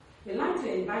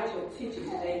like to invite your attention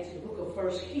today to the book of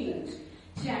 1 Kings,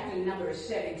 chapter number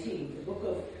 17. The book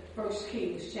of 1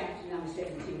 Kings, chapter number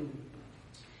 17.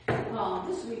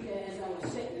 This week, as I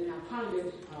was sitting and I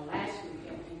pondered last week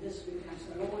and this week, I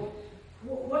said, Lord,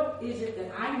 what is it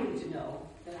that I need to know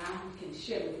that I can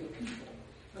share with the people?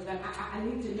 Because I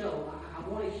need to know. I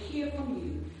want to hear from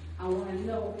you. I want to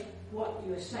know what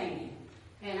you're saying.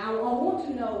 And I want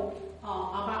to know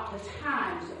about the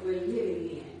times that we're living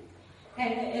in.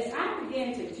 And as I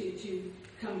began to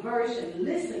converse and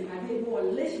listen, I did more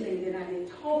listening than I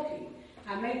did talking.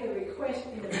 I made the request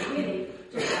in the beginning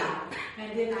to God,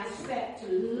 and then I sat to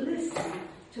listen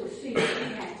to see what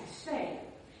he had to say.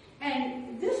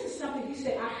 And this is something he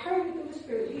said, I heard it through the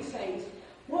Spirit. He says,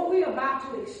 what we're about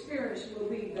to experience will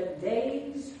be the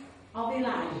days of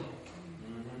Elijah.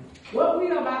 What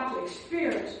we are about to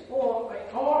experience or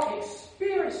are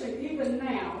experiencing even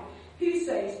now, he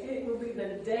says it will be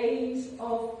the days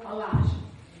of Elijah.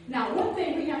 Now, one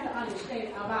thing we have to understand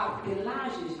about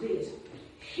Elijah is this.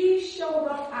 He showed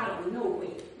up out of nowhere.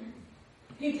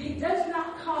 He does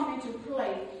not come into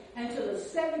play until the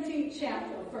 17th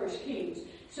chapter of 1 Kings.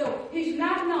 So he's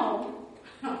not known.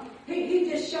 He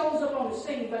just shows up on the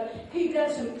scene, but he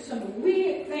does some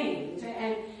weird things,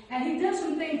 and he does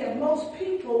some things that most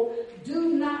people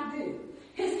do not do.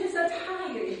 His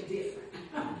attire is different.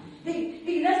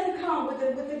 He doesn't come with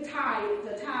the tie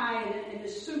and the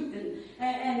suit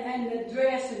and the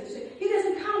dress and the suit. He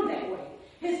doesn't come that way.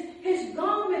 His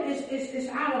garment is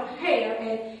out of hair,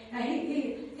 and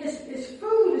his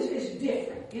food is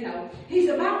different. You know, he's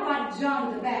about like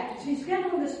John the Baptist. He's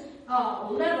got on this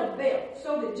leather belt.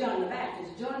 So did John the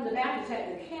Baptist. John the Baptist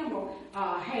had the camel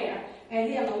hair, and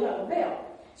he had a leather belt.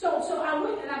 So I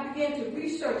went and I began to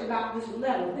research about this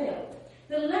leather belt.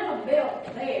 The leather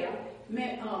belt there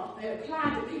meant it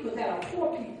applied to people that are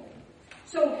poor people.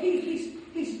 So he's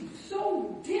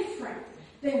so different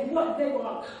than what they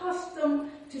were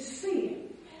accustomed to seeing.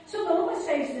 So the Lord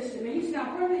says this to me. He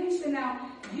said, now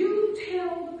you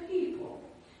tell the people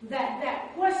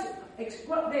that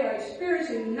what they are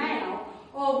experiencing now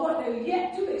or what they're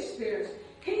yet to experience,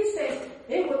 he says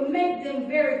it will make them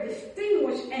very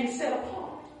distinguished and set apart.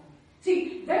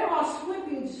 See, there are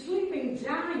sleeping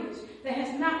giants that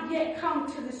has not yet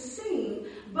come to the scene,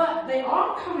 but they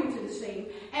are coming to the scene,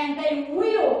 and they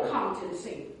will come to the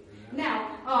scene. Now,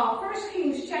 1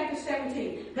 Kings chapter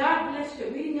 17. God bless the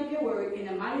reading of your word in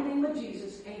the mighty name of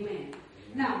Jesus. Amen.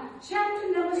 Now,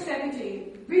 chapter number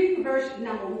 17, reading verse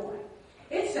number 1.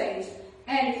 It says,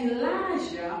 and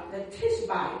Elijah the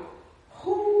Tishbite,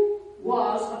 who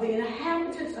was of the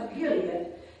inhabitants of Gilead,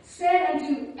 said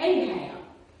unto Ahab,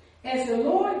 as the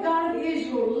Lord God of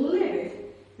Israel liveth,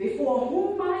 before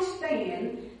whom I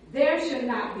stand, there shall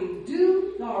not be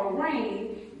dew nor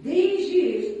rain these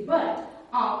years, but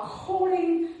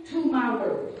according to my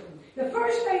word. The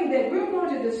first thing that we're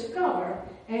going to discover,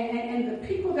 and the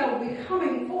people that will be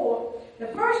coming forth, the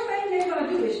first thing they're going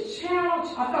to do is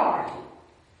challenge authority.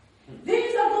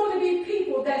 These are going to be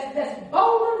people that's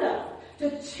bold enough to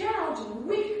challenge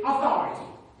weak authority.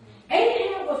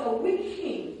 Ahab was a weak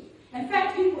king. In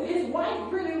fact, his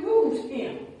wife really ruled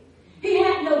him. He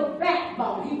had no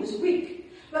backbone. He was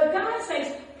weak. But God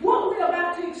says, what we're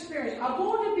about to experience are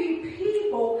going to be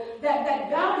people that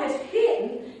God has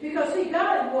hidden, because see,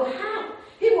 God will hide.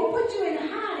 He will put you in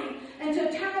hiding until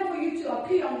time for you to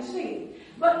appear on the scene.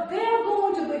 But they're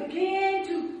going to begin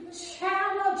to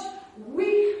challenge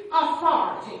weak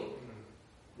authority.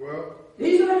 Well,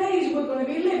 these are the days we're going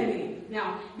to be living in.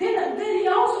 Now, then he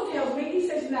also tells me, he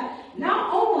says,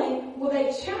 not only will they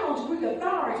challenge weak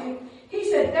authority, he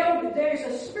said there is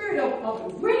a spirit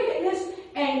of wickedness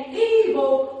and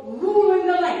evil ruling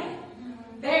the land.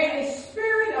 There is a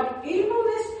spirit of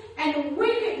evilness and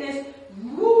wickedness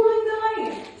ruling the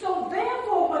land. So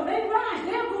therefore, when they rise,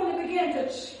 they're going to begin to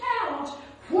challenge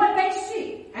what they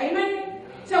see. Amen?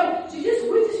 So we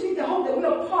just need to hope that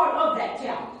we're a part of that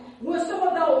challenge. We're some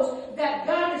of those that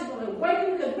God is going to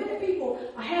awaken, because many people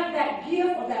have that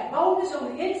gift or that boldness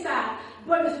on the inside,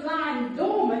 but it's lying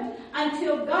dormant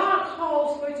until God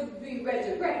calls for it to be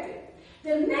resurrected.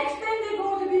 The next thing they're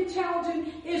going to be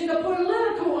challenging is the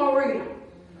political arena.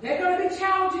 They're going to be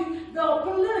challenging the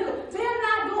political. They're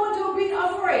not going to be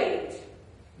afraid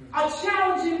of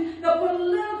challenging the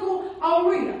political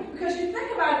arena. Because you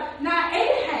think about it, now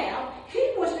Ahab,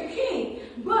 he was the king,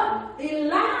 but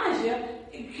Elijah,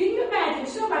 can you imagine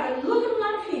somebody looking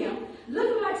like him,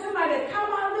 looking like somebody that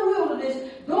come out of the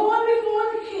wilderness, going before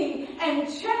the king and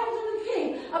challenging the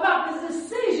king about the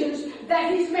decisions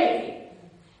that he's making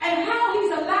and how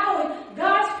he's allowing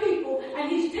God's people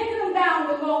and he's taking them down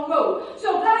the long road.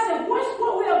 So God said,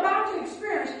 what we're about to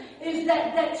experience is is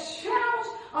that challenge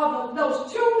of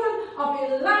those children of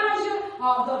Elijah,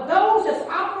 of those that's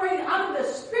operating under the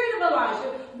spirit of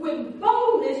Elijah with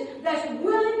boldness that's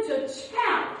willing to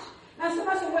challenge. Now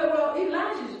somebody said, well,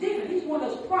 Elijah's different. He's one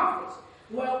of those prophets.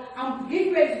 Well, I'm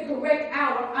getting ready to correct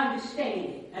our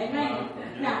understanding. Amen.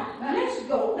 Now, let's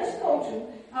go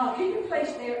to, keep your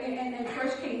place there in 1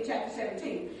 Kings chapter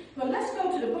 17. But let's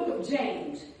go to the book of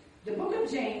James. The book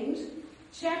of James,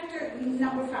 chapter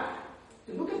number 5.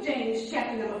 The book of James,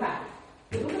 chapter number 5.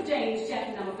 The book of James,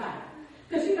 chapter number 5.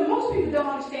 Because, most people don't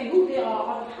understand who they are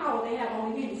or the power they have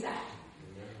on the inside.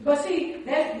 But see,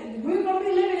 we're going to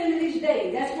be living in these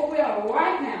days. That's where we are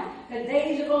right now, the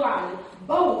days of Elijah.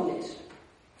 Boldness,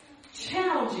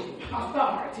 challenging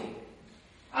authority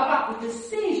about the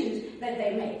decisions that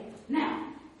they make. Now,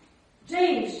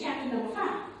 James chapter number 5.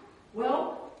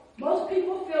 Well, most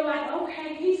people feel like,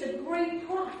 okay, he's a great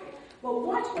prophet. But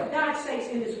watch what God says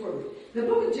in his word. The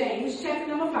book of James chapter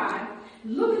number 5,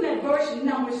 looking at verse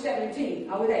number 17.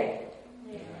 Are we there?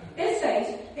 Yeah. It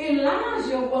says,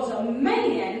 Elijah was a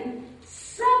man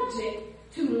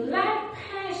subject to like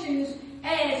passions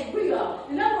as we are.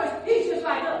 In other words, he's just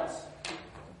like us.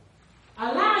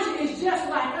 Elijah is just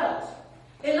like us.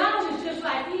 Elijah is just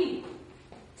like Eve.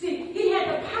 See, he had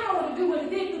the power to do what he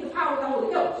did through the power of the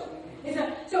Holy Ghost.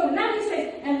 So now he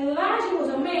says, and Elijah was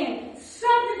a man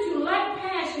subject to like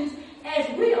passions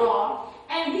as we are,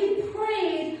 and he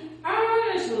prayed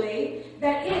earnestly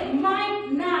that it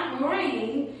might not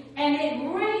rain, and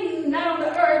it rained not on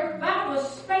the earth by the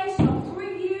space of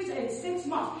 3 years and 6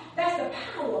 months. That's the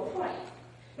power of prayer.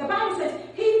 The Bible says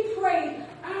he prayed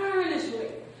earnestly.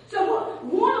 So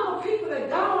one of the people that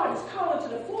God is calling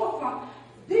to the forefront,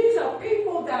 these are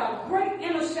people that are great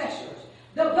intercessors.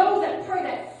 Those that pray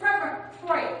that fervent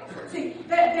prayer. See,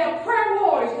 they're prayer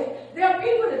warriors. They're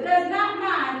people that does not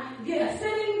mind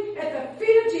sitting at the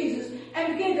feet of Jesus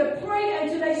and begin to pray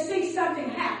until they see something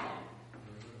happen.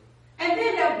 And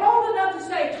then they're bold enough to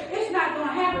say, it's not going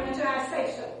to happen until I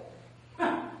say so.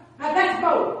 Now that's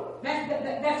bold.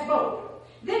 That's bold.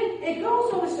 Then it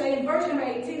goes on to say in verse number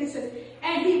 18, it says,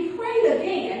 and he prayed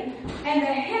again, and the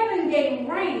heaven gave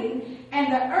rain,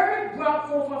 and the earth brought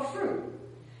forth her fruit.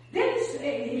 Then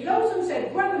he goes and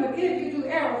said, Brother, again, if you do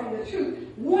error from the truth,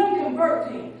 one convert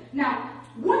him. Now,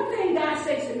 one thing God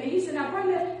says to me, he said, now,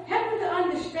 brother, help me to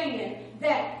understand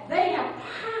that they have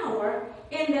power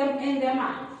in their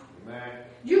mouth. Amen.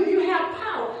 You have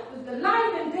power. The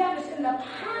life and death is in the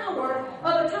power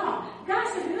of the tongue. God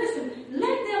said, listen,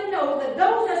 let them know that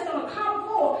those that's going to come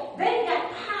forth, they got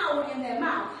power in their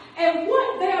mouth. And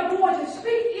what they are going to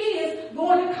speak is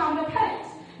going to come to pass.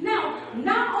 Now,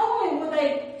 not only will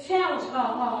they challenge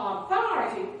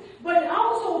authority, but it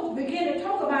also begin to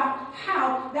talk about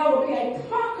how there will be a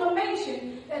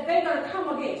proclamation that they're going to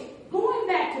come against. Going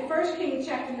back to 1 Kings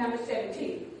chapter number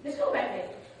 17. Let's go back there.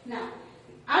 Now,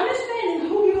 understanding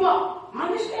who you are,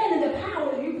 understanding the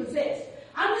power that you possess,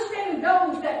 understanding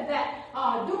those that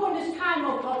during this time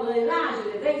of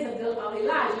Elijah, the days of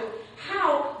Elijah,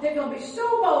 how they're going to be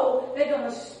so bold, they're going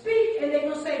to speak and they're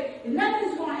going to say,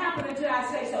 nothing's going to happen until I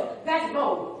say so. That's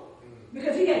bold.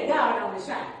 Because he had God on his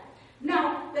side.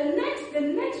 Now, the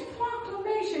next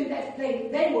proclamation that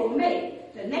they will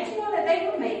make, the next one that they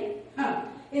will make,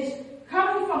 is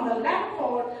coming from the latter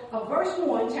part of verse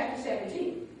 1, chapter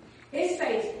 17. It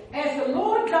says, as the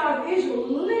Lord God of Israel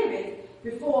liveth,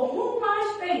 before whom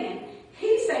I stand,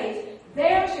 he says,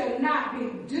 there shall not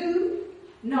be dew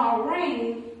nor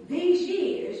rain these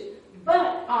years,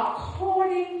 but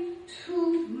according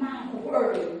to my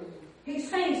word. He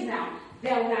says now,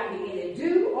 there will not be any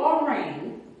dew or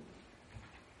rain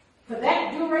for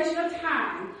that duration of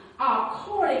time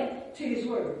according to his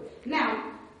word. Now,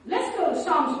 let's go to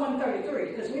Psalms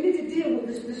 133, because we need to deal with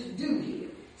this dew here.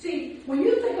 See, when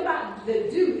you think about the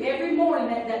dew every morning,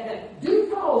 that dew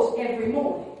falls every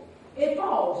morning. It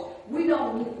falls. We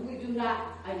do not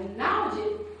acknowledge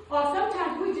it, or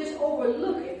sometimes we just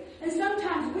overlook it. And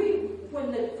sometimes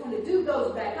when the dew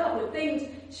goes back up, when things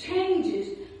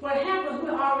changes, what happens,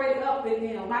 we're already up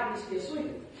and might be still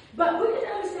sleeping. But we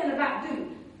can understand about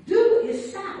dew. Dew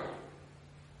is silent.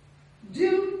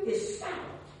 Dew is silent.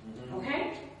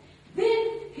 Okay?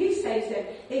 Then he says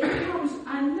that it comes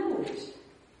unnoticed.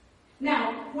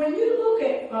 Now, when you look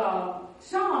at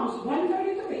Psalms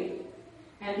 133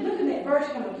 and looking at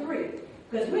verse number 3,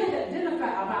 because we have to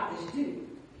identify about this dew.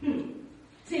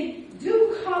 See,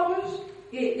 dew covers,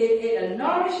 it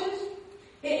nourishes,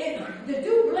 the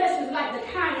dew blesses like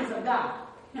the kindness of God.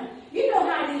 Now, you know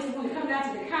how it is when it comes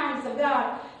down to the kindness of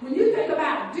God. When you think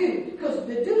about dew, because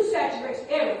the dew saturates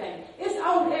everything.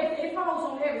 It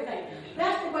falls on everything.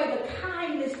 That's the way the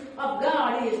kindness of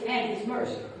God is and His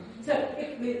mercy. So,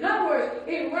 in other words,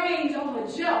 it rains on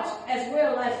the just as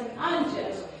well as the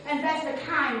unjust. And that's the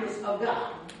kindness of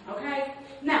God. Okay?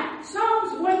 Now,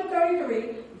 Psalms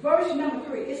 133, verse number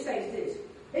 3, it says this.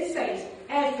 It says,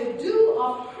 as the dew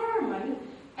of Hermon,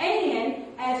 and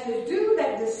as the dew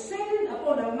that descended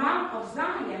upon the mount of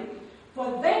Zion,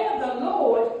 for there the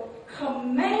Lord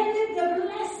commanded the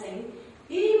blessing,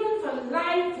 even for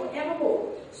life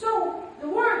forevermore. So the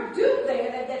word dew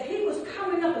there that he was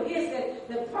coming up against, that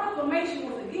the proclamation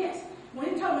was against,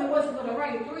 when he told me it wasn't going to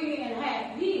rain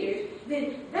 3.5 years,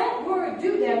 then that word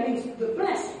dew there means the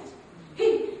blessings.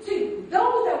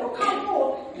 Those that will come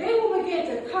forth, they will begin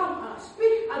to come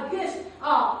speak against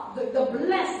the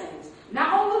blessings.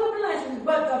 Not only the blessings,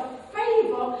 but the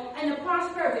favor and the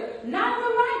prosperity. Not of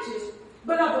the righteous,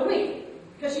 but of the wicked.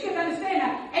 Because you can understand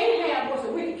that Ahab was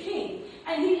a wicked king.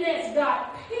 And he lets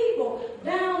God's people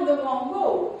down the wrong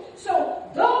road. So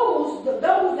those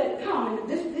that come in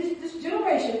this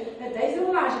generation, the days of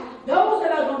Elijah, those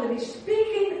that are going to be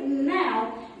speaking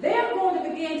now, they're going to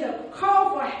begin to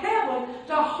call for heaven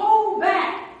to hold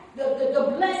back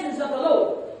the blessings of the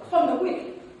Lord from the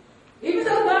wicked. Even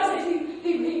though God says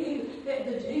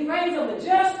he reigns on the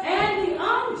just and the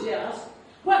unjust,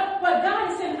 what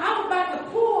God is saying, I'm about to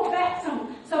pull back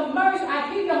some mercy.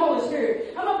 I keep the Holy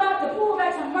Spirit. I'm about to pull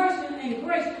back some mercy and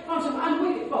grace from some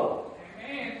unwicked folk.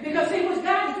 Because see what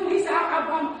God is doing. He said,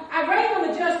 I reign on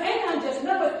the just and unjust. In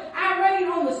other words, I reign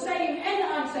on the saved and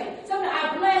the unsaved. Something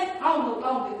I bless on the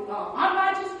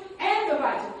unrighteous and the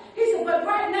righteous. He said, but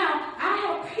right now, I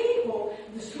have people,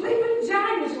 the sleeping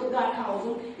giants, what God calls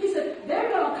them. He said, they're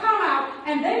going to come out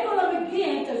and they're going to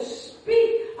begin to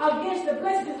speak against the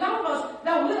blessings. A lot of us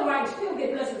don't live right and still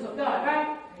get blessings of God,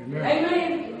 right? Amen.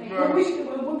 Amen.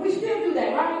 When we still do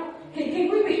that, right? Can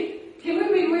we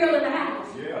be real in the house?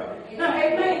 Yeah.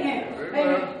 Amen.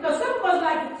 Amen. Because some of us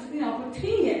like to,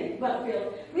 pretend,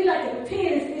 Butterfield. We like to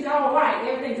pretend it's all right,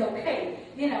 everything's okay,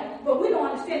 But we don't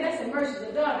understand that's the mercy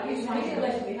of God. The reason why He's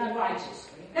blessing the unrighteous.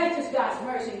 That's just God's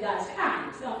mercy and God's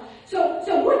kindness.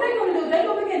 So what they're going to do, they're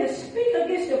going to begin to speak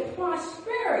against the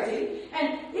prosperity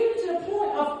and even to the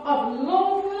point of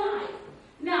long life.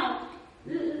 Now,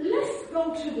 let's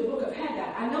go to the book of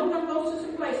Haggai. I know we're going to go to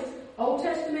some places, Old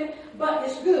Testament, but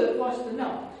it's good for us to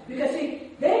know. Because,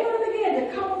 see, they're going to begin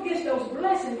to come against those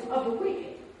blessings of the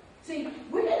wicked. See,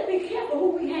 we got to be careful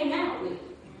who we hang out with.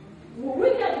 We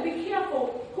got to be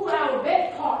careful who our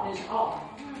bed partners are.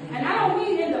 And I don't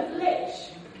mean in the flesh.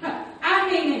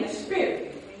 I mean in the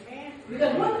spirit.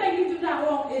 Because one thing you do not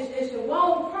want is the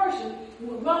wrong person,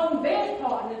 with wrong bed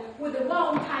partner, with the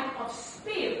wrong type of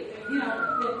spirit.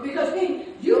 Because then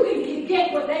you can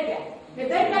get what they got. If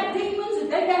they got demons, if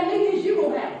they got legions, you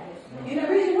will have them. The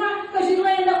reason why? Because you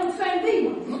land up with the same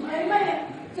demons.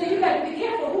 Amen. So you got to be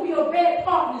careful who your bed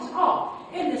partners are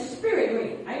in the spirit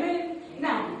realm. Amen.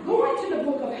 Now, going to the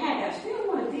book of Haggai, I still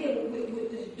want to deal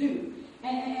with this dew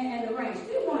and the rain.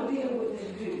 Still want to deal with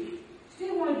this dew.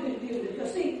 Still want to deal with it.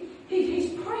 Because see,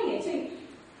 he's praying. See,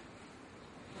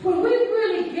 when we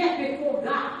really get before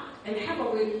God and have a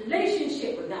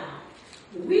relationship with God,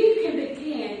 we can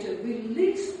begin to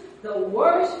release the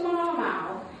words from our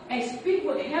mouth and speak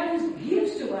what heaven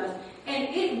gives to us, and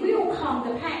it will come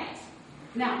to pass.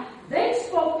 Now, they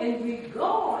spoke in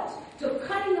regards to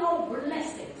cutting off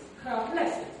blessings.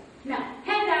 Now,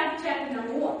 Haggai chapter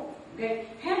number 1. Okay?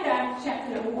 Haggai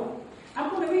chapter number 1. I'm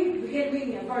going to begin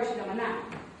reading in verse number 9.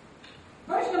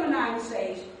 Verse number 9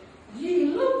 says, ye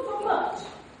look for much,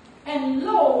 and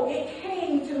lo, it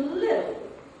came to little.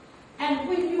 And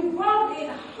when you brought it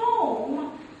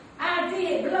home, I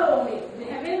did blow on it.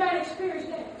 Have anybody experienced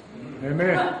that?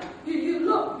 Amen. You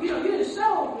look, you're the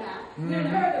soul now. You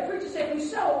heard the preacher say, we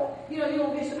sold, you're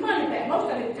going to get some money back.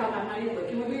 Most of them talk about money, but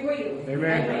can we be real?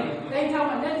 Amen. They ain't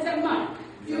talking about nothing except money.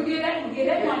 You get that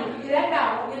money, you get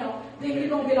that dollar, then you're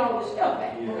going to get all this stuff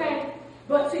back, okay?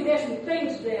 But see, there's some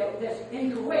things there that's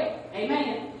incorrect.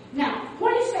 Amen. Now,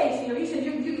 what he says here, he said,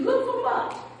 you look for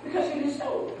much because you didn't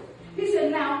sold it. He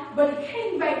said, now, but it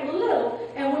came back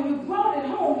little, and when you brought it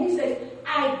home, he says,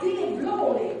 I did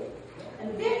blow on it.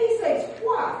 And then he says,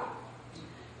 why?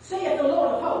 Saith the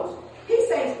Lord of hosts. He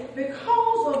says,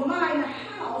 because of mine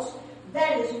house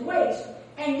that is waste,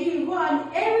 and ye run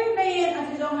every man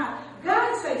unto his own house.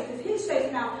 God says this. He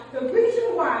says now, the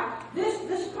reason why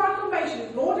this proclamation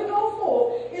is going to go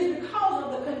forward is because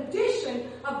of the condition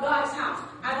of God's house.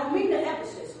 I don't mean the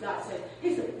Ephesus, God says.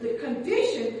 The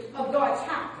condition of God's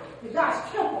house,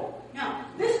 God's temple. Now,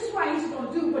 this is why he's going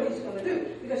to do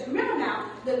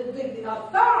the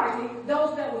authority,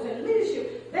 those that was in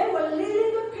leadership, they were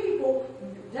leading the people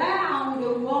down the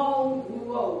wrong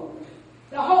road.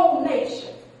 The whole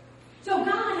nation. So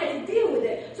God had to deal with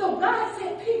it. So God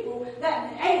sent people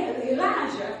that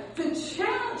Elijah to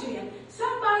challenge him.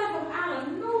 Somebody from out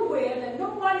of nowhere that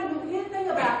nobody knew anything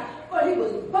about, but he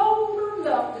was bold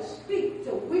enough to speak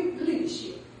to weak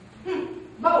leadership.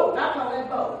 Bold. I call that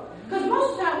bold. Because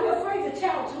most of the time we're afraid to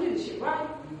challenge leadership, right?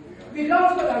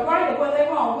 Regardless of whether they're right or whether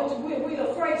they're wrong, which we're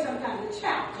afraid sometimes to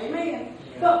challenge. Amen.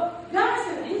 But God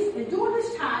said, during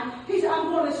this time, He said,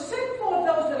 I'm going to send forth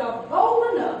those that are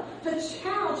bold enough to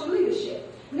challenge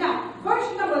leadership. Now,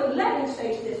 verse number 11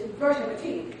 says this, verse number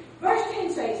 10. Verse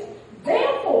 10 says,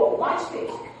 therefore, watch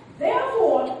this,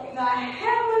 therefore the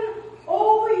heaven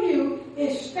over you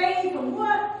is staying from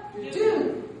what?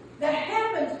 Dew. The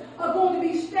heavens are going to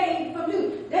be staying from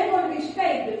dew. They're going to be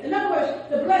stayed. In other words,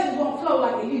 the blessings won't flow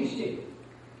like they used to.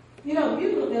 You know,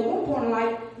 at one point in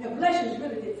life, the blessings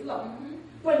really did flow.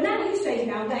 But now he says,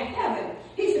 now the heaven.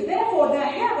 He said, therefore the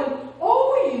heaven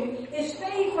over you is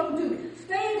staying from dew,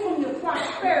 staying from your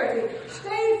prosperity,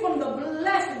 staying from the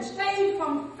blessing, staying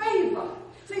from favor.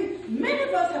 See, many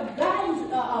of us have gotten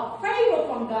a favor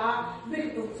from God,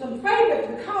 some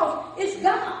favor because it's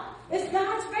God. It's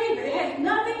God's favor. It has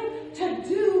nothing to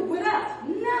do with us.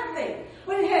 Nothing.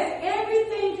 But it has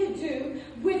everything to do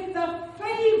with the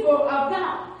favor of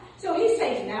God. So he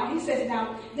says now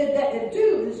that the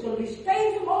dew is going to be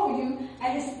stayed from over you,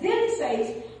 and then he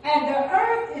says, and the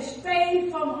earth is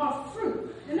stayed from her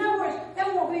fruit. In other words,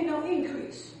 there won't be no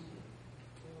increase.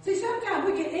 See, sometimes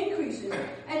we get increases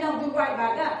and don't do right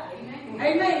by God.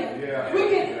 Amen. Yeah. We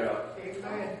get. Yeah.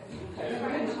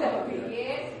 Okay, step up here.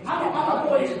 Yes. I'm going to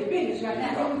go into the business right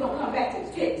now, then we're going to come back to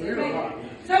the text. Amen.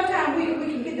 Sometimes we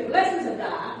can get the blessings of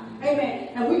God. Amen.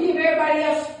 And we give everybody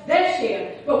else their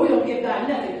share, but we don't give God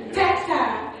nothing. Tax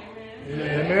time.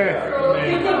 Amen.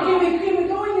 Can we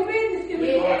go in the business? Can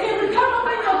we come up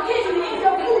in your kitchen and eat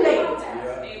your Kool-Aid?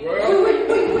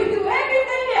 We do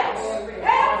everything else.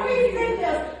 Everything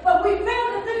else. But we fail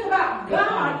to think about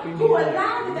God who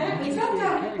allowed it to happen.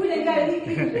 Sometimes we didn't got to eat.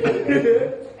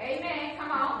 Amen.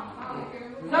 Come on.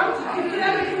 Sometimes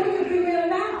we can be real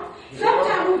now.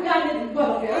 Sometimes we've gotten it,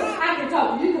 well, I can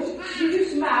talk to you because you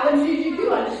smile and you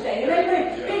do understand.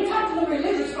 Amen. Ain't talk to the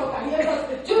religious folk out here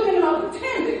because too many of them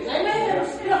pretenders. Amen.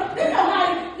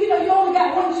 You know how you only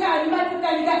got one child, you might put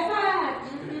down you got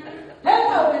 5.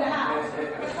 Hello in the house.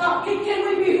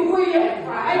 Can we be for real?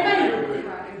 Amen.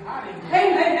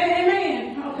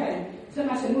 Amen. Okay.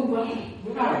 Somebody said move on.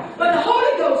 But the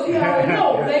Holy Ghost, He already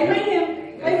knows.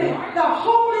 Amen. Amen. The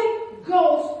Holy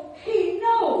Ghost, He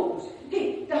knows.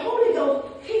 The Holy Ghost,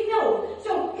 He knows.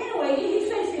 So anyway, He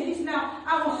says He's now,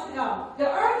 the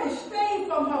earth is staying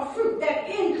from her fruit, that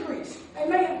increase.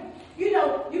 Amen. You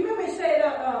remember it said,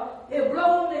 it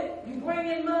blows, you bring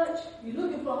in much, you're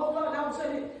looking for a whole lot, and all of a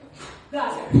sudden,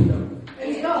 God said,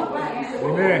 He's gone, right? He said,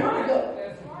 Amen. Where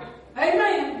go?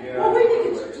 Amen. Yeah. Well, we need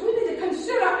to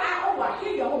consider I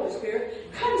hear your Holy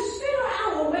Spirit. Consider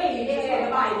our ways, is what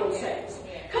the Bible says.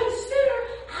 Consider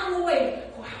our ways.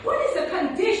 What is the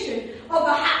condition of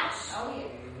the house?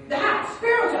 The house,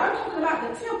 spiritual. I'm talking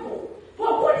about the temple.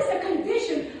 Well, what is the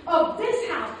condition of this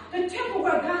house? The temple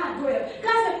where God dwells.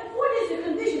 God said, what is the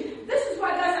condition? This is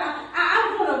why God said,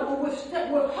 I'm going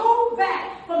to withhold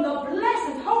back from the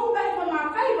blessings, hold back from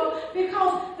my favor,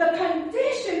 because the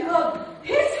condition of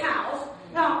His house,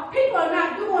 now people are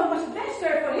not doing what's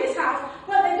necessary for His house,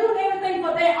 but they're doing everything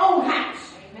for their own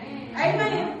house. Amen.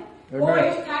 Amen. Boy,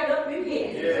 it's tied up in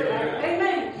here. Yeah.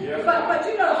 Amen. Yeah. But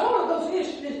the Holy Ghost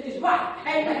is right.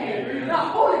 Amen. The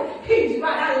Holy, He's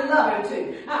right. I love Him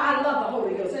too. I love the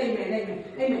Holy Ghost. Amen.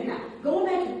 Amen. Now, going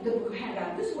back to the book of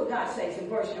Haggai, this is what God says in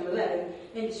verse number 11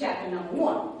 in chapter number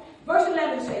 1. Verse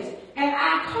 11 says, and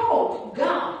I called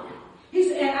God. He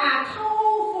said, and I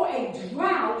called for a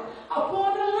drought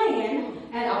upon the land,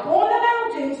 and upon the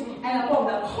mountains, and upon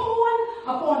the corn,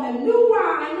 upon the new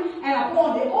wine, and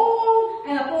upon the oil,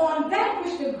 and upon that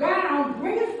which the ground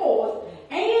bringeth forth,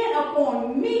 and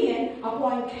upon men,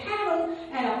 upon cattle,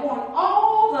 and upon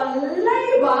all the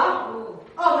labor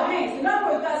of the hands. In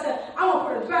other words, God said, I want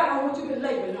to put a drought on what you've been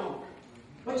laboring on.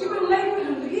 What you've been laboring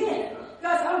on again.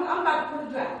 God said, I'm about to put a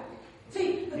drought.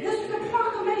 See, this is the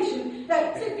proclamation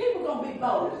that people are going to be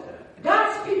bold.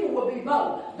 God's people will be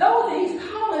bold. Those that He's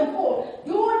calling for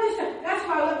during this time. That's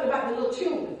why I love it about the little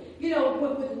children.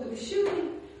 With the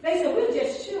shooting, they said, we're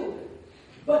just children.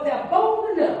 But they're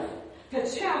bold enough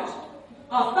to challenge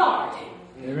authority.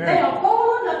 Amen. They are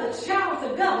bold enough to challenge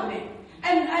the government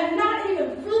and not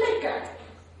even flicker.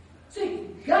 See,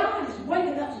 God is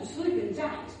waking up some sleeping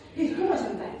giants. He's doing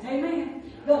some things. Amen.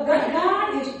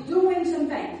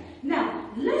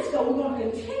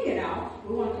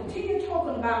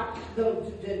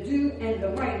 the dew and the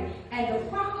rain, and the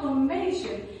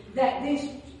proclamation that these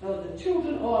the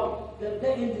children or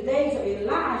in the days of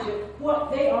Elijah,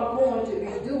 what they are going to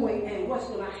be doing and what's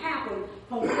going to happen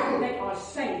from what they are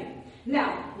saying.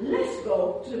 Now, let's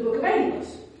go to the book of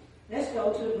Amos. Let's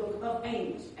go to the book of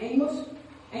Amos. Amos,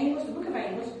 the book of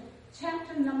Amos,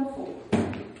 chapter number 4.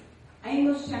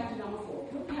 Amos, chapter number 4.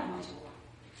 We don't have much more.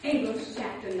 Amos,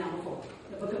 chapter number 4.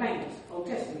 The book of Amos, Old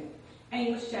Testament.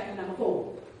 Amos, chapter number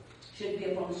 4. Should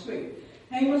be up on the screen.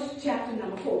 Amos, chapter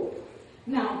number 4.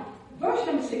 Now, verse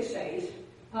number 6 says,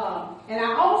 and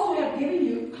I also have given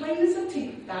you cleanness of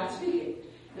teeth, God speaking,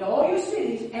 in all your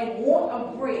cities, and want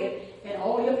of bread in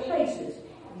all your places.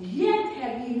 Yet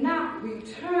have ye not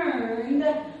returned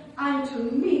unto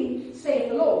me, saith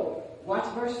the Lord. Watch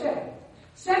verse 7.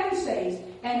 7 says,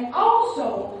 and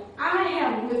also I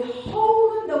have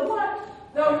withholden the what?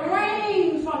 The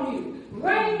rain from you.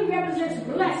 Rain represents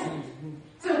blessings.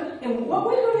 So, and what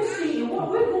we're going to see and what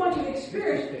we're going to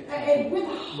experience a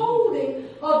withholding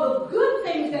of the good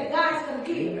things that God's going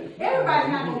to give.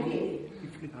 Everybody's not going to get it.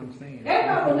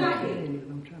 Everybody will not get it.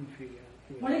 I'm trying to figure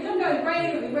out. When it comes to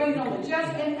rain, it rains on the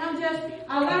just and unjust.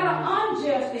 A lot of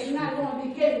unjust is not going to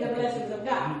be getting the blessings of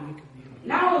God.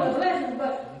 Not only the blessings,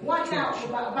 but watch out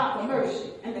about the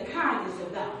mercy and the kindness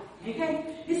of God.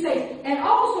 Okay? He says, and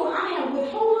also I have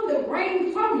withholden the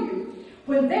rain from you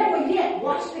when there were yet,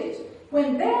 watch this,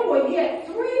 when there were yet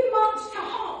 3 months to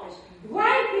harvest,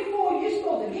 right before you're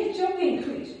supposed to get your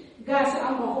increase. God said,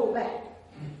 I'm going to hold back.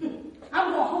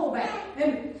 I'm going to hold back.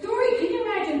 And can you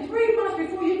imagine 3 months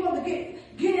before you're supposed to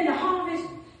get in the harvest?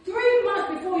 3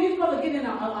 months before you're supposed to get in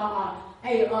a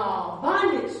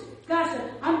bondage. God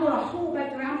said, I'm going to hold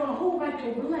back the rain. I'm going to hold back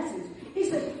your blessings. He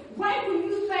says, right when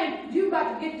you think you're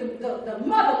about to get the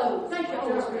mother load, thank you,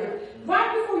 Holy Spirit.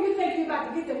 Right before you think you're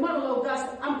about to get the mother load, God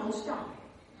said, I'm going to stop it.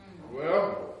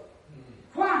 Well,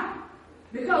 why?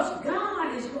 Because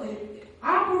God is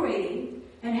operating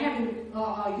and having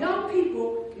young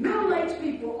people, middle-aged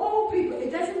people, old people.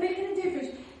 It doesn't make any difference.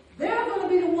 They're going to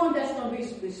be the one that's going to be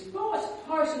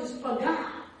spokespersons for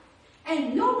God.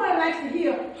 And nobody likes to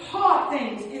hear hard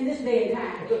things in this day and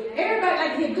time. Everybody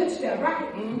likes to hear good stuff,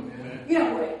 right? Mm-hmm. You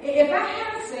know, if I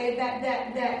had said that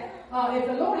if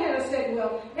the Lord had said,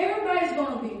 well, everybody's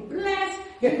going to be blessed.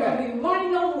 You're going to be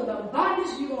running over with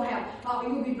abundance. You're going to have,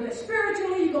 you're going to be blessed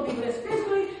spiritually. You're going to be blessed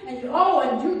physically. And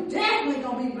you definitely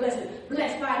going to be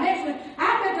blessed financially.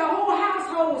 I bet the whole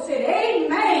household said,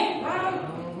 amen, right?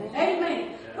 Mm-hmm.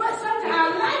 Amen. But sometimes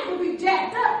our life will be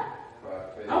jacked up.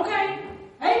 Okay?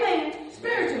 Amen.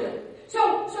 Spiritually.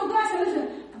 So God said,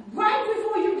 listen, right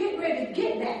before you get ready to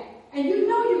get that, and you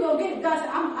know you're going to get it, God said,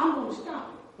 I'm going to stop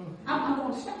it. I'm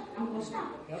going to stop it. I'm going to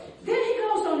stop it. Yep. Then he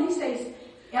goes on, he says,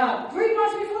 3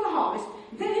 months before the harvest,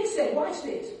 then he said, watch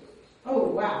this. Oh,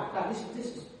 wow. God, this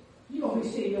is, you're going to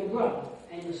be seeing your brother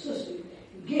and your sister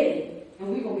get it, and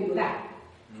we're going to be without.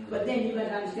 But then you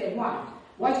better understand why.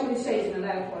 Watch what he says in the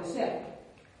latter part of 7.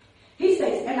 He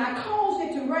says, and I caused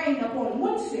it to rain upon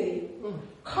one city,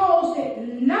 caused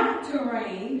it not to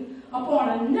rain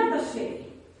upon another city.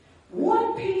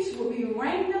 One piece will be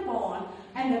rained upon,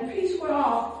 and the piece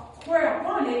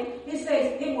whereupon it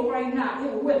says it will rain not,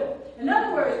 it will wither. In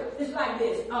other words, it's like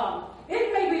this.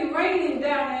 It may be raining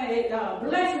down there,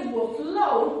 blessings will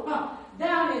flow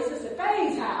down at Sister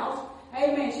Faye's house.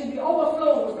 Amen. Should be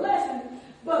overflowing with blessings.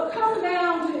 But come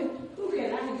down to, who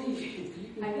can I teach you?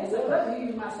 I guess I'd love to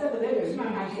use myself, but they would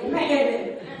smile like get mad at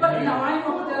it. But no, I ain't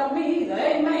going to put that on me either.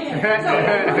 Amen. So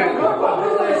what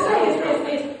we're going to say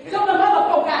is some of the other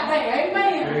folk out there.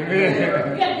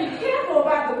 Amen. We got to be careful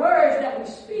about the words that we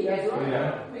speak.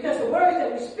 Because the words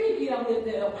that we speak, you know,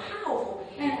 they're powerful.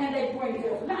 And they bring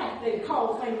forth life. They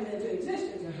call things into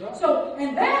existence. So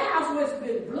in their house where it's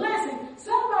been blessing,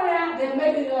 somebody out there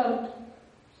maybe...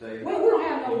 we don't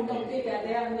have no dick out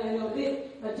there, no dick,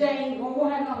 Jane, we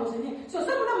won't have no those in here. So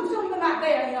some of them out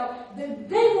there, you know,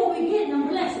 they will be getting them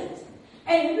blessings.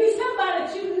 And it'll be somebody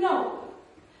that you know.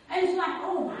 And it's like,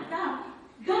 oh my God,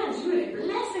 God is really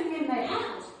blessing in their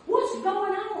house. What's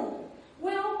going on?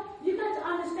 Well, you got to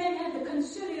understand, you have to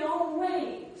consider your own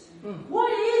ways.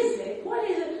 What is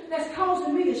it that's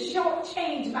causing me to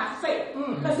shortchange my faith?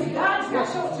 Because see, God's not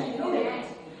shortchanging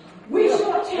anything. We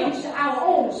shortchange to our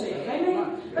own self.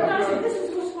 Amen? But God said, this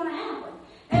is what's going to happen.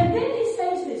 And then he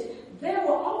says this, there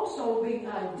will also be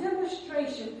a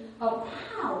demonstration of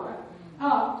power.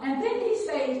 And then he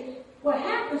says, what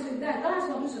happens is that God's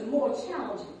going to do some more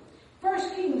challenging.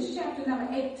 1 Kings chapter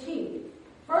number 18.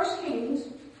 1 Kings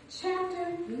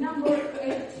chapter number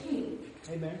 18.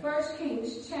 Amen. 1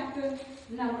 Kings chapter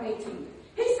number 18.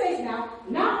 He says now,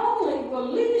 not only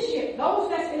will leadership, those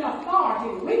that's in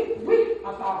authority, weak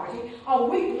authority, or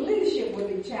weak leadership will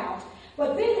be challenged,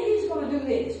 but then he's going to do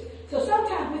this. So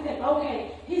sometimes we think,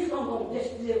 okay, he's going to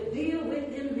just deal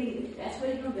with them leaders. That's what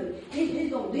he's going to do. He's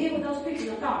going to deal with those people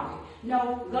in authority.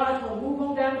 No, God's going to move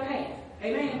on down the path.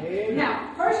 Amen. Amen.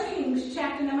 Now, 1 Kings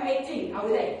chapter number 18. Are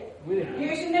we there? Yeah.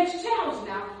 Here's the next challenge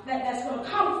now that's going to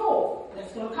come forth.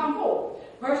 That's going to come forth.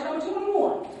 Verse number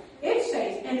 21. It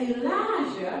says, and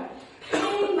Elijah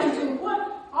came unto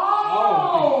what?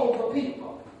 All the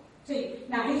people. See,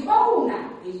 now he's bold now.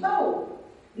 He's bold.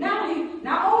 Now he,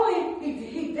 not only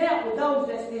he dealt with those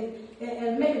that's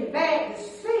in making bad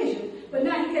decisions, but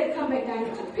now he got to come back down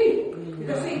to the people.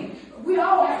 Because see, we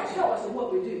all have a choice of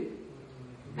what we do.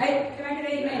 Hey, can I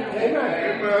get an amen?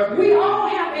 Amen. We all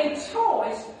have a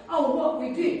choice on what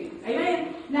we do.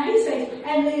 Amen. Now he says,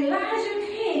 and Elijah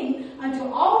came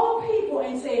unto all the people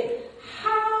and said,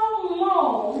 how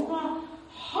long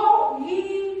halt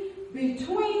ye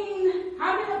between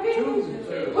how many opinions?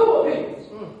 Two opinions.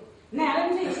 Now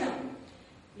let me tell you something.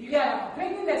 You got an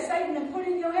opinion that Satan has put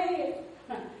in your head,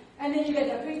 and then you got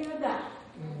the opinion of God.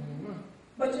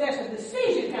 But there's a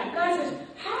decision time. God says,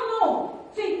 how long?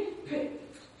 See,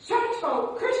 church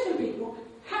folk, Christian people,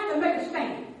 have to make a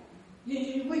stand.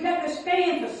 We got to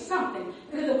stand for something.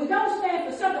 Because if we don't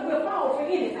stand for something, we'll fall for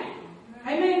anything.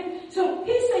 Amen? So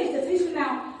he says this. He says,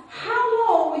 now, how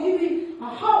long will you be a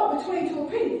halt between two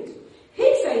opinions?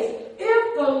 He says,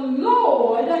 if the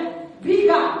Lord be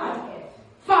God,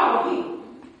 follow him.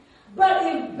 But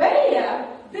if Baal,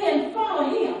 then follow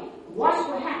him. Watch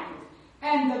what happens.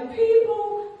 And the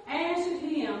people answered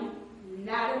him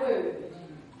not a word.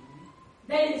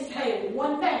 They didn't say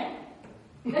one thing.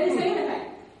 They didn't say anything.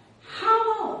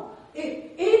 How long? Either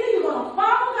you're going to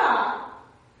follow God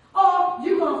or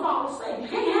you're going to follow Satan. You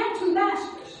can't have two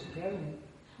masters.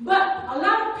 But a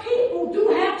lot of people do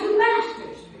have two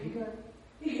masters.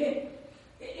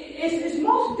 It's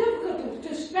most difficult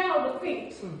to straddle the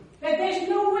fence. That there's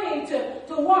no way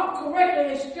to walk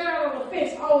correctly and straddle the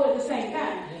fence all at the same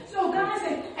time. So God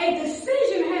said, a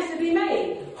decision has to be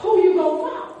made. Who you going to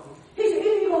follow? He said,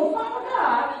 either you're going to follow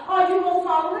God or you're going to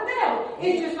follow the devil.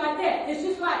 It's just like that. It's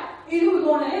just like either we're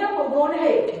going to hell or we're going to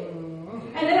hell.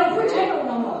 And they don't preach hell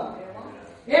no more.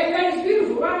 Everything's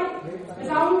beautiful, right? That's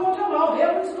all we want to talk about.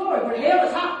 Hell is glory, but hell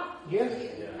is hot. Yes.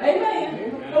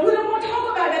 Amen. But we don't want to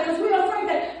talk about that because we're afraid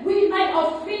that we might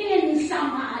offend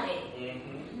somebody.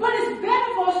 But it's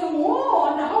better for us to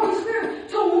warn the Holy Spirit,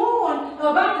 to warn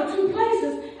about the two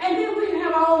places, and then we can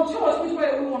have our own choice which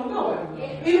way we want to go.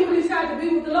 Either we decide to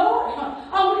be with the Lord,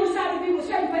 or we decide to be with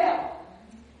Satan forever.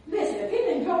 Listen, if he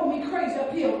didn't drove me crazy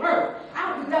up here on earth,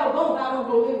 I would be doggone I don't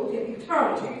go live with him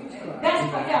eternity. That's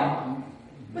forever.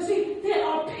 But see, there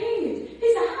are opinions.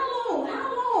 He said, how long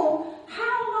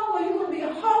are you going to be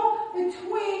a halt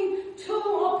between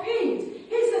two opinions?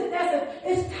 He said,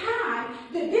 it's time.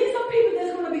 These are people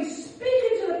that's going to be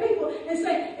speaking to the people and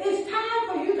say, it's time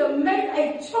for you to make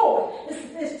a choice.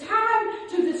 It's time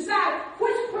to decide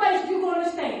which place you're going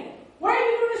to stand. Where are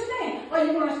you going to stand? Are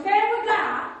you going to stand with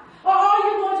God? Or are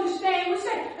you going to stand with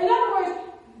Satan? In other words,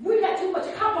 we got too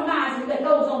much compromising that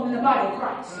goes on in the body of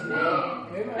Christ.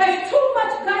 Amen. There's too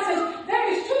much, God says, there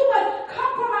is too much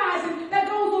compromising that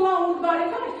goes along with the body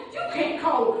of Christ. You can't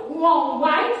call wrong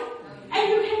right, and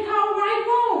you can't call right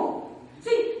wrong.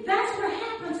 See, that's what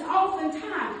happens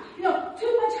oftentimes.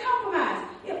 Too much compromise.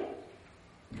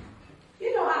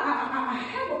 I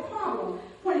have a problem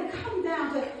when it comes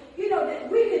down to,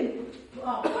 that we can put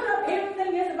up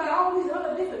everything else about all these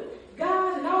other different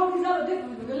gods and all these other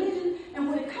different religions, and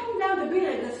when it comes down to being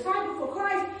a disciple for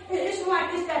Christ, it's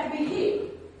like it's got to be here.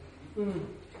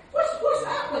 What's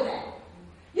up with that?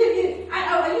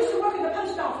 I used to work in the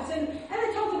post office, and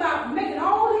they talked about making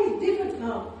all these different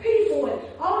people and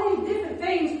all these different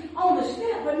things on the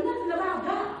stamp, but nothing about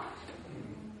God.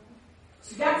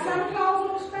 Got Santa Claus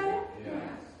on the stamp?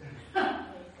 Yeah.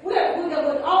 We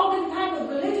got all different types of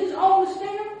religions on the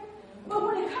stamp, but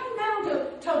when it comes down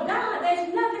to God,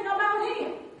 there's nothing about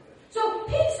Him. So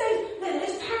He says that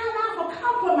it's time now for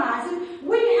compromising.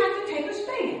 We have to take a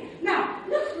stand. Now,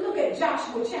 let's look at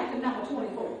Joshua chapter number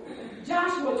 24.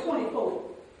 Joshua 24.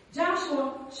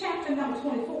 Joshua chapter number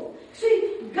 24.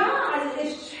 See, God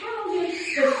is challenging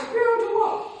the spiritual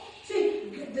walk. See,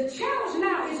 the challenge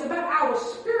now is about our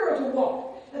spiritual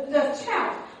walk. The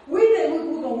challenge. We're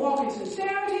going to walk in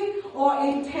sincerity or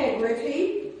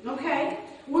integrity. Okay?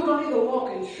 We're going to either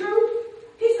walk in truth.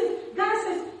 God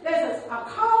says there's a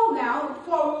call now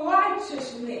for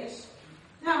righteousness.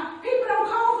 Now, people don't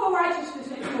call for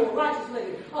righteousness anymore, righteous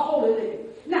living, or holy living.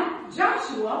 Now,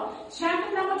 Joshua,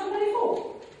 chapter number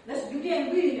 24. Let's do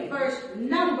begin reading at verse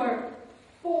number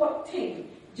 14.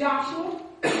 Joshua,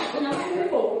 chapter number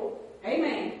 24.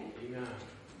 Amen. Amen.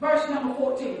 Verse number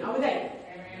 14. Are we there?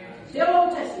 Still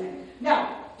Old Testament.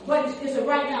 Now, but it's a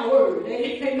right now word.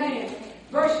 Amen.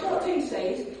 Verse 14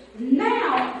 says,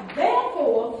 now,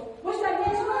 therefore, what's that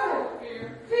next word?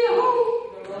 Fear who?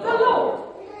 The Lord.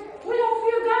 We don't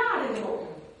fear God anymore.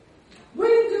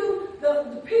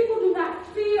 The people do not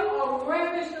fear or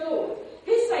reverence the Lord.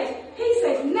 He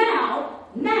says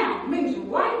now means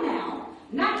right now,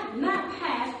 not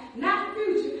past, not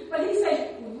future, but he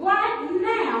says right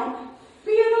now,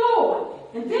 fear the Lord.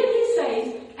 And then he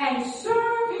says, and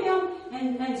serve him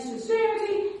in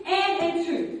sincerity and in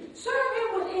truth. Serve him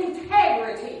with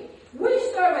integrity. We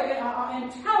serve an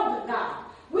intelligent God.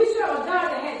 We serve a God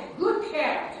that has good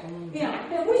character.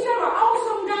 And we serve an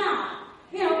awesome God.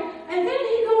 And then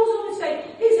he goes on to say,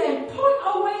 he said, put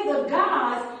away the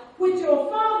gods which your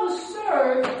fathers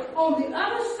served on the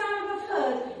other side of the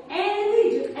flood and in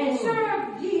Egypt, and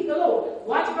serve ye the Lord.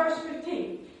 Watch verse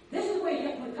 15. This is where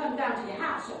it comes down to your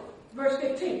household. Verse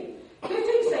 15.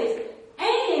 15 says,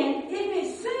 and if it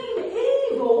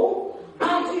seem evil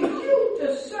unto you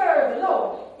to serve the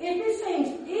Lord, if it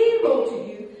seems evil to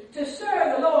you to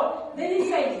serve the Lord, then he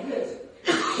says this,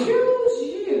 choose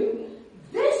you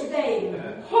this day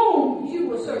whom you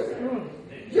will serve.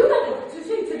 You got to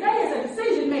see, today is a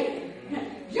decision making.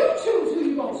 You choose who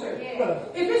you want to serve.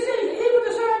 If it seems evil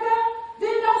to serve God,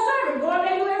 then don't serve him. Go out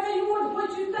there and do everything you want, what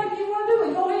you think you want to do,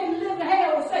 and go ahead and live in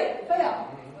hell or Satan forever.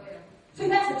 See,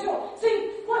 that's a choice. See,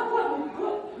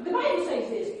 what the Bible says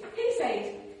this. He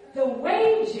says the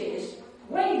wages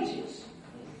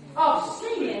of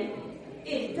sin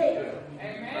is death.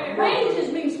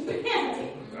 Wages means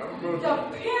penalty. The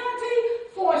penalty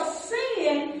for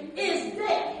sin is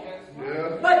death.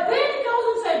 Yeah. But then he goes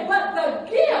and says, but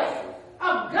the gift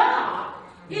of God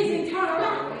is eternal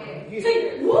life. Yeah. See,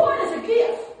 what is a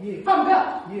gift from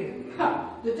God? Yeah.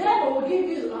 The devil will give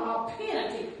you a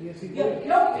penalty. Yes, your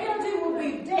penalty will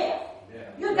be death.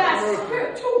 Yeah. You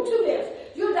die two deaths.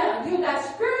 You die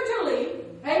spiritually.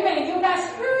 Amen. You die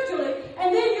spiritually,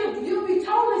 and then you'll be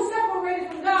totally separated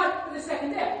from God for the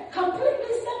second death.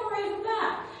 Completely separated from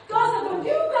God. God said, well,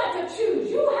 you got to choose.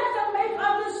 You have to make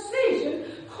a decision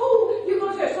who you're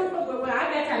going to serve. Some folks go, well,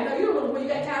 I got time. No, you don't know whether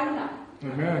you got time or not.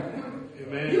 Amen.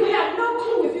 Amen. You have no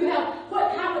clue if you have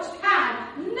how much time.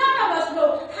 None of us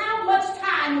know how much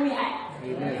time we have.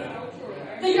 Amen.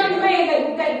 The young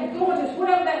man that was going to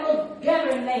whatever that little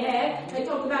gathering they had, they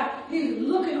talked about he's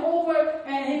looking over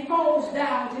and he falls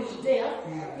down to his death.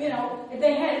 If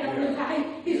they had it on the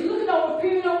time, he's looking over,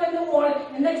 peering over in the water,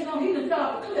 and next thing he just fell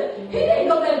off the cliff. He didn't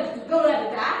go there to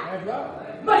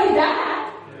die, but he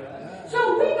died.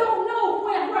 So we don't know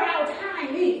where our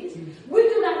time is. We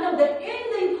do not know the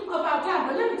ending of our time.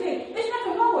 But let me tell you, it's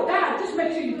nothing wrong with dying. Just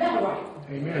make sure you die right.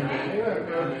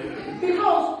 Amen.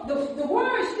 Because the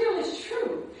word still is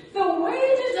true. The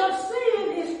wages of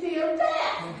sin is still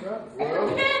death. It's a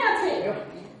penalty. Yeah.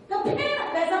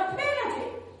 There's a penalty.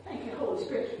 Thank you, Holy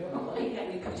Spirit. Oh, ain't got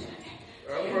me preaching like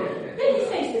that. Then he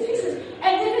says this. He says,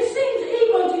 and if it seems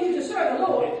evil to you to serve the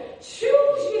Lord,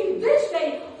 choose ye this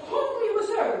day whom you will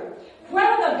serve.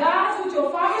 Whether the gods which your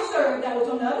father served that was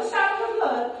on the other side of the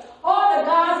flood, or the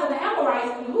gods of the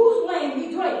Amorites in whose land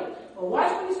ye dwell. But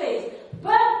watch what he says.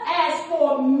 But as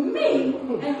for me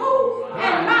and who?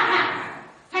 And my house.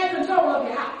 Take control of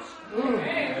your house.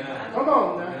 Come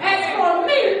on now. As for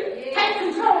me, take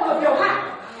control of your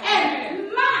house.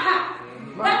 And my house.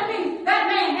 That means that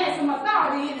man has some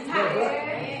authority in his house.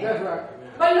 That's right.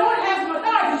 But Lord has some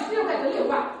authority, you still have to live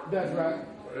right. That's right.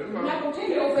 I'm not going to tell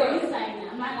you over his saying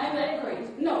now. I'm not that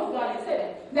crazy. No, God didn't say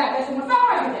that. Now, there's some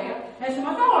authority there. There's some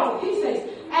authority. He says,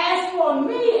 as for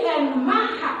me and my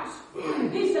house,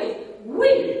 he says,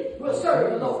 we will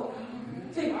serve the Lord.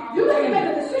 See, you got to make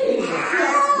a decision.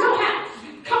 Your house.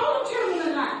 Call the children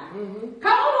in line.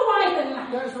 Call the wife in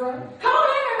line. That's right. Call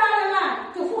everybody in line.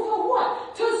 For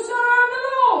what? To serve the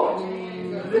Lord.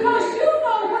 Because you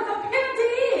know what the penalty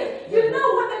is. You know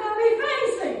what they're going to be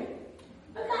facing.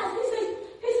 But guys, he says,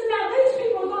 now these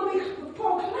people are going to be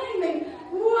proclaiming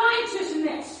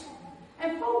righteousness.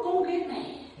 And folk going to get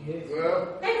mad. Yes.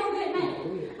 Well, they're going to get mad.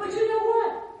 But you know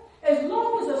what? As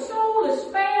long as a soul is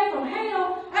spared from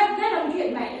hell, they don't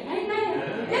get mad.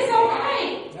 Amen. It's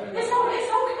okay. It's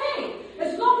okay.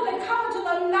 As long as they come to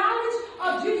the knowledge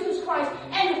of Jesus Christ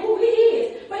and who he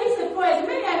is. But he said, for as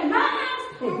me and my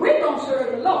house, we're going to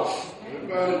serve the Lord. See,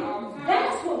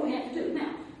 that's what we have to do.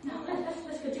 Now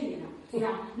let's continue now.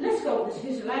 Now, let's go. This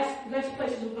is the last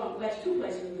places we're going. Last two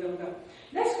places we're going to go.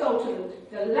 Let's go to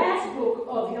the last book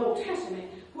of the Old Testament,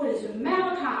 what is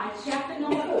Malachi chapter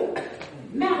number 4.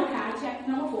 Malachi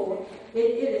chapter number 4. It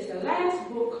is the last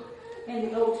book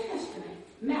in the Old Testament.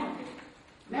 Malachi.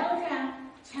 Malachi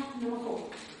chapter number 4.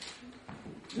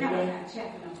 Malachi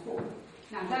chapter number 4.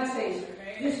 Now God says,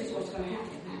 this is what's going to happen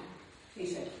now. He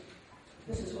said,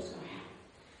 this is what's going to happen.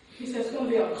 He says it's going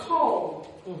to be a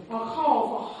call for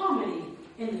harmony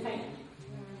in the family.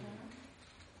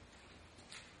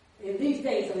 In these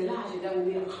days of Elijah, there will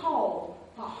be a call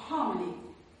for harmony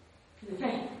in the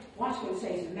family. Watch what it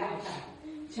says in Malachi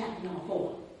chapter number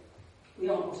 4. We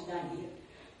almost done here.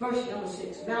 Verse number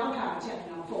 6. Malachi chapter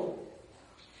number 4.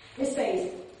 It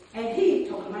says, and he,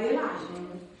 talking about Elijah.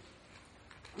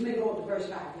 Let me go up to verse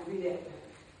 5 and read that.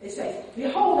 It says,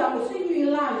 behold, I will send you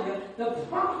Elijah, the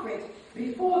prophet,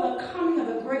 before the coming of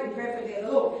the great and dreadful day of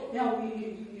the Lord. Now,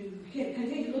 you can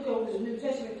continue to look over the New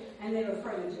Testament and then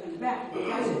refer to in the back.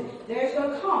 I said, there's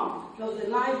going to come those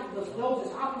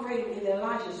that's operating in the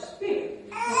Elijah spirit.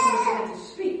 That's going to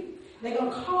speak. They're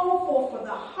going to call forth for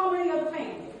the harmony of the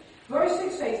family. Verse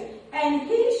 6 says, and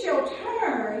he shall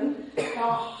turn the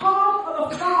heart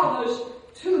of the fathers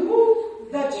to who?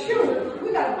 The children.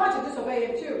 We got a bunch of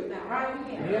disobeying children now, right?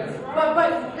 Yes.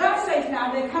 But God says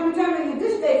now, they're coming in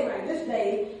this day, friend, this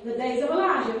day, the days of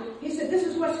Elijah. He said, this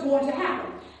is what's going to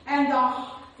happen. And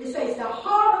it says, the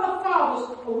heart of the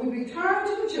fathers will be returned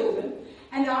to the children,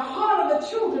 and the heart of the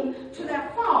children to their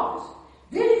fathers.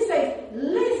 Then he says,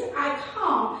 lest I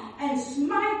come and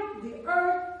smite the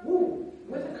earth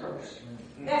with a curse.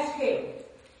 That's scary.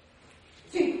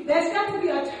 See, there's got to be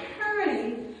a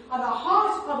turning of the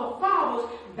hearts of the fathers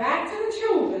back to the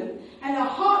children, and the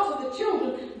hearts of the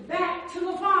children back to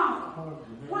the father.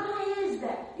 Why is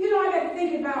that? I got to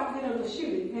think about, the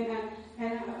shooting,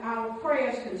 and our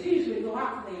prayers continuously go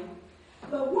out for them.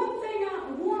 But one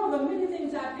of the many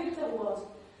things I picked up was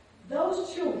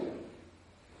those children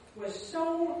were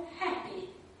so happy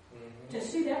to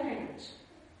see their parents.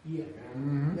 Yeah.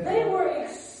 They were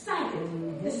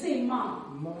excited to see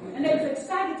mom, and they were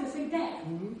excited to see dad.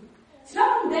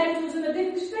 Some dads was in a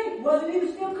different state, wasn't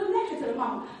even still connected to the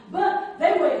mama. But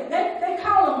they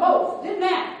called them both. Didn't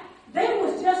matter. They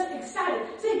was just excited.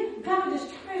 See, God just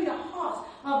turned the hearts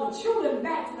of the children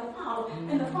back to the father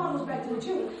and the fathers back to the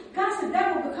children. God said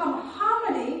that will become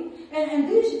harmony, and in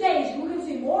these days we can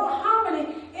see more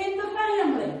harmony in the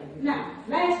family. Now,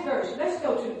 last verse. Let's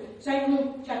go to St.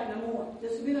 Luke chapter number 1.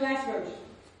 This will be the last verse.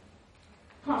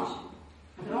 Promise you.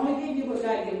 I can only give you what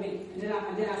God gave me, and then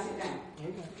I sit down.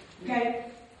 Okay?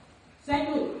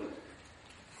 St. Luke,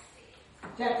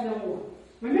 chapter number 1.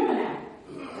 Remember now,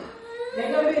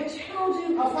 there's going to be a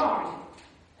challenging authority.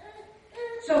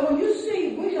 So when you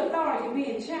see weak authority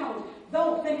being challenged,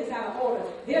 don't think it's out of order.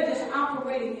 They're just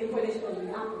operating in where they're supposed to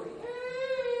be operating.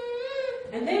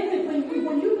 And then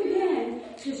when you begin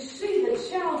to see the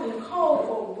challenge and the call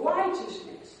for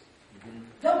righteousness,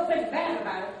 don't think bad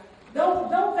about it.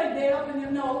 Don't think they're up in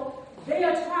your nose. They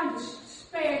are trying to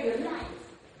spare your life.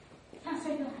 Can I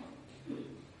say that?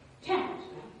 Challenge.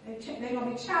 They're going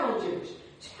to be challengers.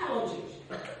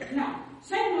 Now,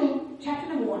 St. Luke, chapter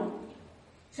number 1,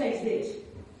 says this.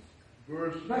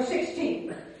 Verse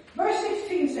 16. Verse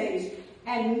 16 says,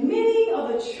 and many of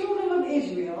the children of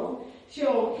Israel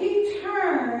shall he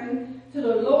turn to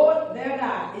the Lord their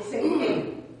God. It says many.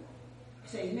 It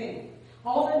says many.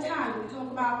 All the time we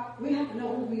talk about, we have to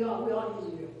know who we are. We are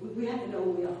Israel. We have to know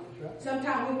who we are.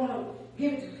 Sometimes we want to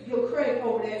give your credit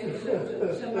over there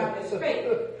to somebody that's fake.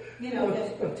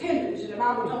 That's pretenders. And the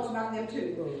Bible talks about them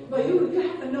too. But you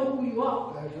have to know who you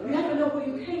are. You have to know where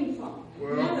you came from.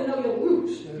 You have to know your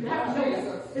roots. You have to know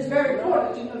that. It's very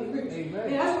important that you know your roots.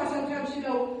 And that's why sometimes,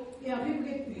 people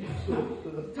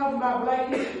get talking about Black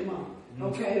History Month.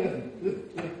 Okay?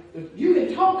 You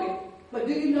can talk it, but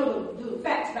do you know the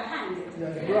facts behind it?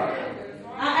 That's right.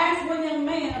 I asked one young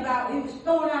man about, he was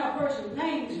throwing out a person's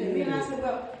name to me, and I said,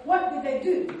 well, what did they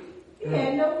do? He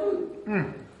had no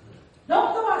clue.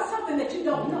 Don't throw out something that you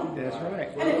don't know. That's right.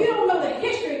 And if you don't know the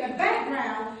history and the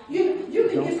background, you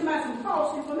can give somebody some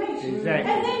false information.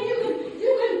 Exactly. And then you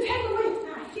can take away,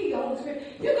 I hear your Holy Spirit,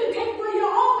 you can take away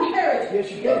your own heritage.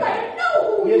 Yes, you can. You better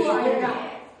know who you are in God.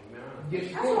 Yes,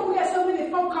 That's why we got so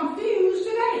many folk confused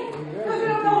today. Because they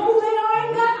don't know who they are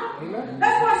in God. Amen.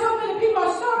 That's why so many people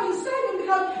are serving Satan,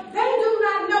 because they do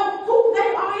not know who they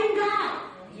are in God.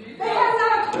 They have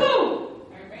not a clue.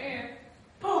 Amen.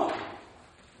 Boy.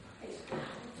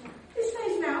 It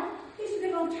says now, he said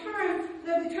they'll be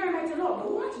turned back to the Lord.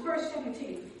 But watch verse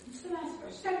 17. It's the last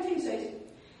verse. 17 says,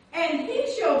 and he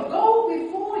shall go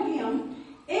before him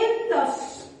in the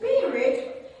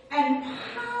spirit and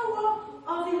power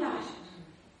of Elijah,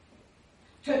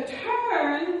 to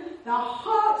turn the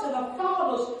hearts of the fathers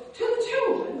troubles to the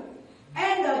children,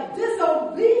 and the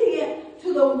disobedient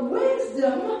to the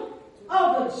wisdom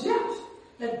of the just.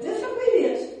 The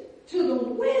disobedience to the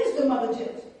wisdom of the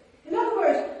just. In other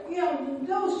words,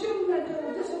 those children that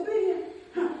are disobedient,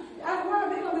 after a while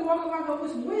they're going to be walking around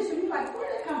with some wisdom. You're like,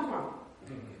 where did that come from?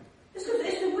 It's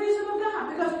the wisdom of God,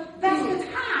 because that's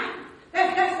the time.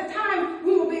 That's the time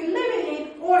we will be living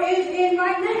in, or is in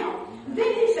right now.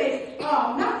 Then he says,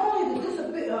 not only the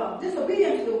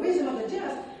disobedience to the wisdom of the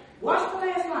just, watch the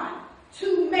last line,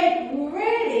 to make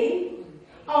ready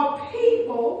a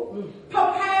people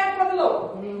prepared for the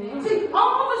Lord. Mm-hmm. See,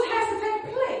 all this has to take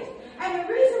place. And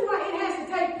the reason why it has to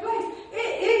take place,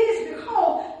 it is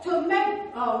because to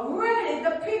make ready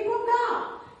the people of God,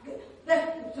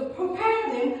 to prepare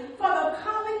them for the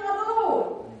coming of the Lord.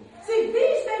 See,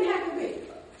 these things have to be.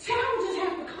 Challenges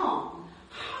have to come.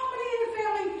 Harmony in the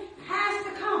family has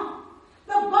to come.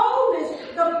 The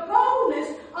boldness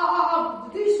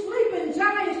of these sleeping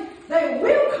giants, they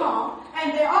will come,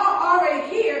 and they are already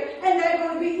here, and they're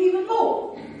going to be even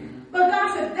more. But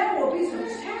God said there will be some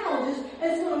challenges,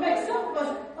 and it's going to make some of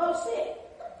us upset.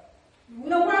 You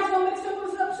know why it's going to make some of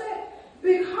us upset?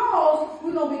 Because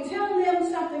we're going to be telling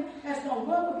them something that's going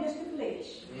to rub against the flesh.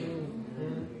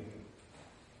 Mm-hmm.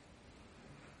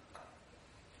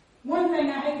 One thing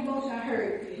I hate most I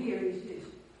heard here is this.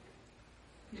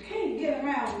 You can't get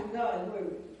around God's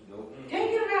word. Nope.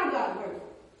 Can't get around God's word.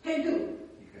 Can't do it.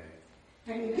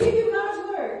 I can give you God's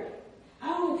word.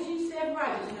 Oh, she said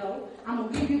righteous. No, I'm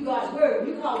going to give you God's word.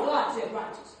 You call God said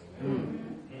righteous. Mm-hmm.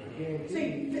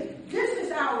 See, this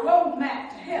is our roadmap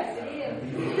to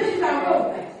heaven. This is our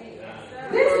roadmap.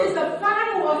 This is the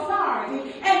final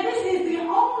authority, and this is the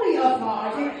only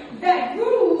authority that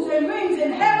rules and reigns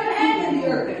in heaven and in the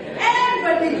earth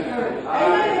and beneath the earth.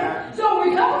 Amen. So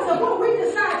regardless of what we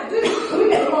decide to do, we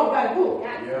get to walk by the book.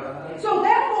 So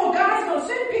therefore, God's going to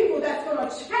send people that's going to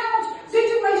challenge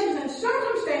situations and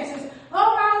circumstances of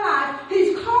our lives.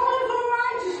 He's calling for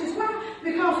righteousness. Why?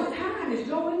 Because the time is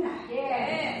drawing nigh.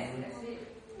 Yes, that's it.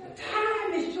 The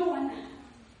time is drawing nigh.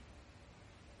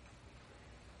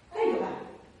 Think about it.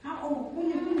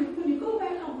 When you go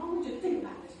back home, I want you to think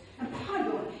about this and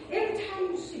ponder on it. Every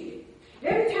time you see it,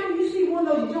 every time you see one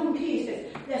of those young kids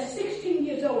that's 16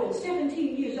 years old and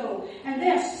 17 years old, and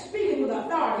they're speaking with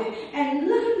authority, and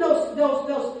looking those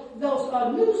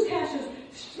newscasters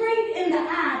straight in the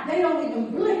eye, they don't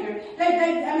even blinker.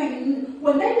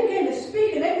 When they begin to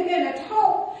speak and they begin to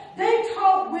talk, they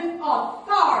talk with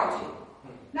authority.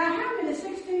 Now, how many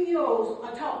 16-year-olds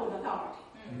are taught with authority?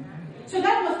 So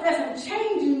there's some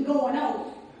changing going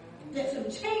on. There's some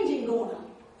changing going on.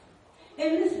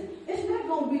 And listen, it's not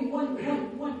going to be one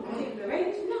particular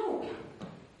age. No.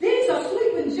 These are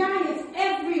sleeping giants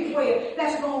everywhere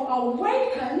that's going to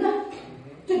awaken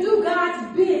to do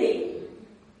God's bidding.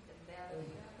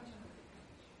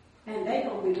 And they're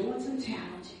going to be doing some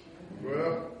challenging.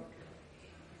 Well,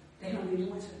 they're going to be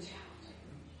doing some challenging.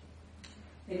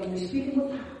 They're going to be speaking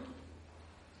with power.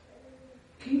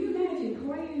 Can you imagine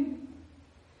praying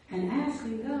and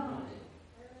asking God,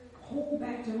 hold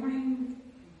back the rain,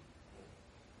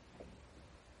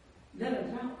 let a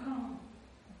drought come,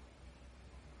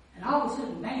 and all of a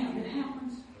sudden, bam, it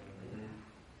happens,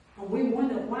 and we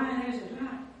wonder why there's a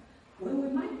drought? Well,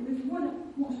 it might be one of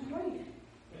who's praying.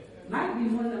 It might be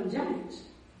one of them giants.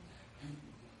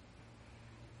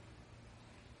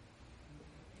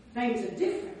 Things are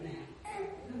different now.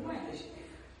 The weather is different.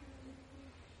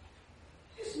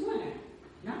 It's winter,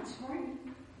 not spring.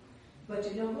 But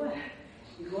you know what?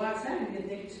 You go outside and you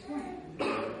think it's spring.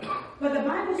 But the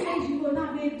Bible says you will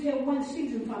not be able to tell one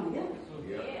season from the other.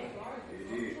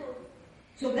 Yeah.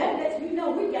 So that lets me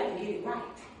know we got to get it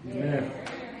right. Yeah.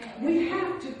 We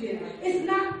have to get it right. It's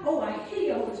not, I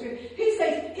hear Holy Spirit. He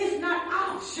says it's not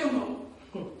optional.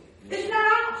 It's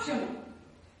not optional.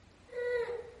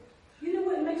 You know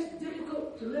what makes it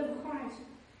difficult to live with Christ?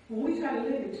 When we try to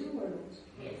live in two worlds.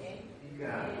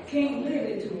 Can't live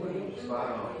in two worlds.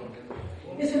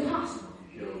 It's impossible.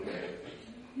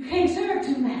 You can't serve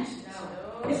two masters.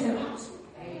 It's impossible.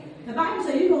 The Bible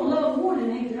says you're going to love one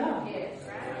and hate the other.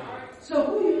 So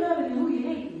who you loving and who you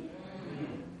hating?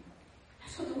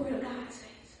 That's what the Word of God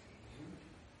says.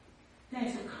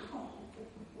 There's a call.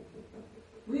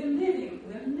 We're living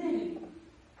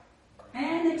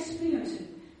and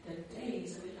experiencing the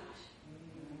days of Elijah.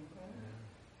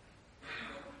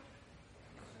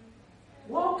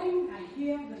 Walking, I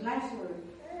hear the last word.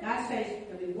 God says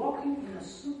they'll be walking in the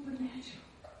supernatural.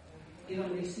 You're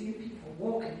going to be seeing people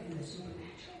walking in the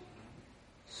supernatural.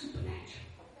 Supernatural.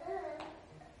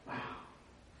 Wow.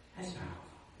 That's powerful.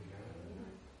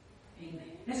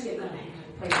 Amen. Let's get going.